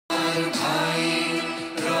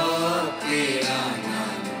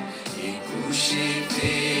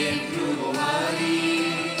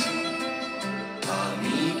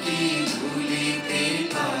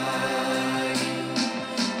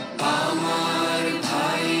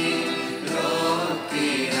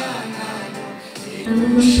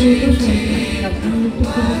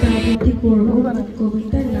আবৃত্তি করব।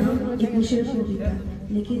 কবিতার নাম একুশের কবিতা,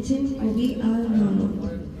 লিখেছেন কবি আল মাহমুদ।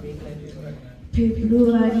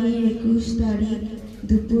 ফেব্রুয়ারি 21 তারিখ,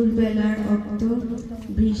 দুপুর বেলার অক্ত,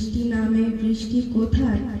 বৃষ্টি নামে বৃষ্টি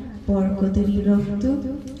কোথায়, বরকতেরই রক্ত।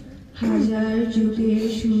 হাজার যুগের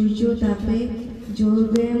সূর্য তাপে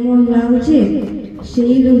জ্বলবে এমন লাল যে,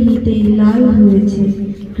 সেই লোহিতেই লাল হয়েছে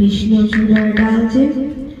কৃষ্ণচূড়ার ডাল যে।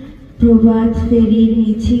 প্রভাত ফেরির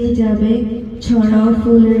মিছিল যাবে, ছড়াও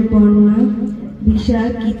ফুলের বন্যা, বিশাল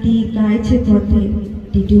গীতি গাইছে পথে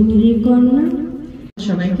টিটুমিরির কন্যা।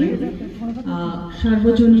 সবাইকে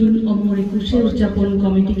সার্বজনীন অমর একুশে উদযাপন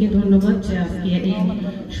কমিটিকে ধন্যবাদ যে আজকে এই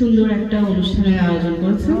সুন্দর একটা অনুষ্ঠানের আয়োজন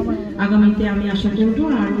করেছে। আগামীতে আমি আশা করব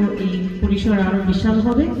আরো এই পরিসর আরো বিশাল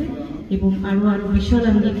হবে এবং আরো বিশাল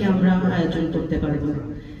আঙ্গিকে আমরা আয়োজন করতে পারব।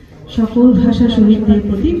 সকল ভাষা শহীদদের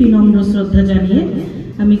প্রতি বিনম্র শ্রদ্ধা জানিয়ে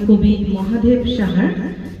আমি কবি মহাদেব সাহার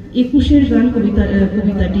একুশের গান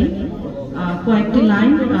কবিতাটি কয়েকটি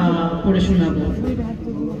লাইন পড়ে শোনাব।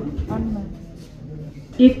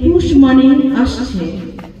 21 মানে আসছে,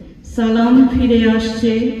 সালাম ফিরে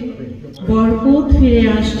আসছে, বরকত ফিরে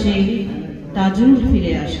আসছে, তাজুল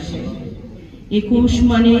ফিরে আসছে। 21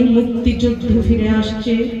 মানে মুক্তিযুদ্ধ ফিরে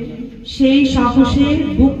আসছে, সেই সাহসে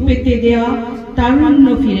বুক পেতে দেয়া তারুণ্য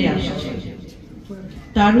ফিরে আসছে।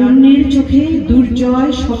 তারুণ্যের চোখে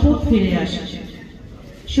দুর্জয় শপথ ফিরে আসছে।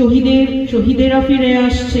 শহীদেরা ফিরে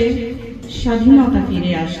আসছে, স্বাধীনতা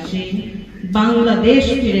ফিরে আসছে, বাংলাদেশ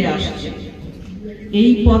ফিরে আসছে।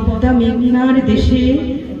 এই পদ্মা মেঘনার দেশে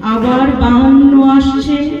আবার 52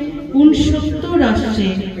 আসছে, 69 আসছে।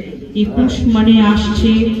 21 মানে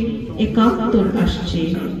আসছে, 71 আসছে,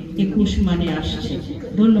 21 মানে আসছে।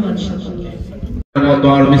 ধন্যবাদ সকলকে।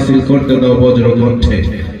 মিছিল করতে দাও বজ্র কণ্ঠে,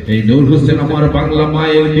 এই নূর হোসেন আমার বাংলা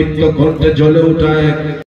মায়ের দীপ্ত কণ্ঠে জ্বলে উঠায়।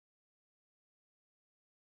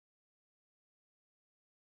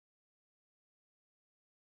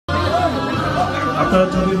 আপনারা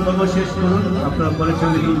ছবির পর্ব শেষ করুন, আপনারা পরে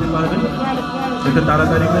ছবি তুলতে পারবেন, এটা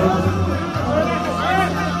তাড়াতাড়ি করে।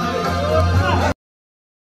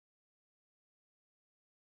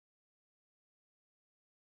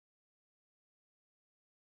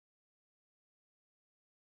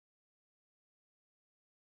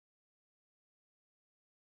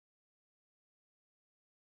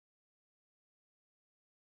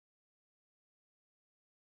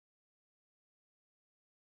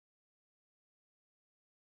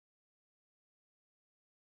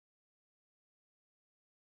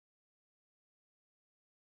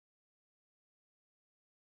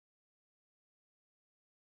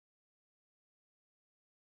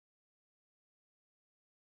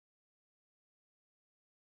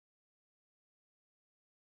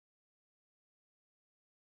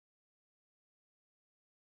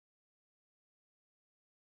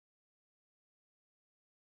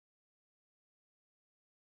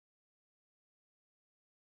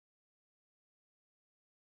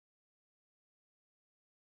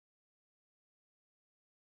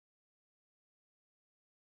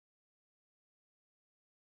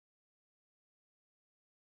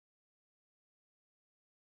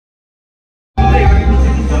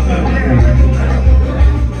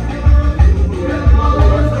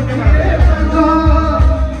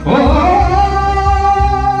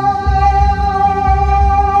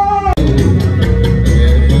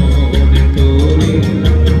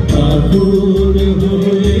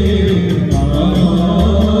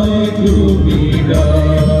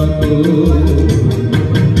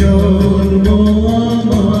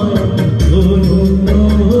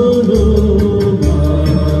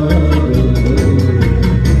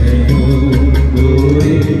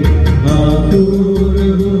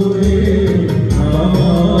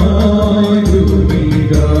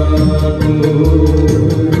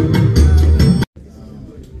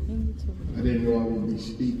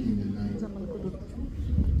 Speaking tonight,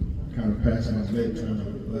 kind of past my bedtime,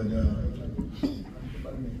 but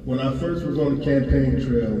when I first was on the campaign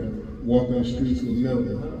trail, walking the streets with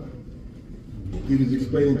Milton, he was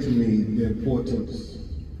explaining to me the importance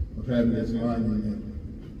of having this monument,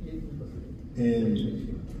 and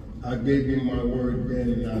I gave him my word then,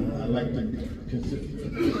 and I like to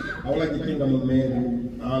I would like to think I'm a man who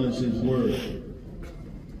honors his word.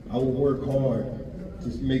 I will work hard to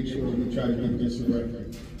make sure we try to get this right.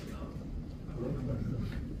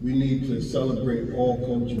 We need to celebrate all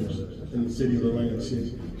cultures in the city of Atlantic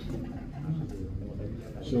City.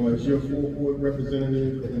 So as your full board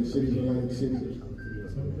representative in the city of Atlantic City,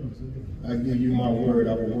 I give you my word,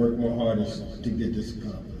 I will work my hardest to get this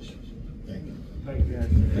accomplished. Thank you.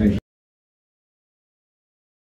 Thank you.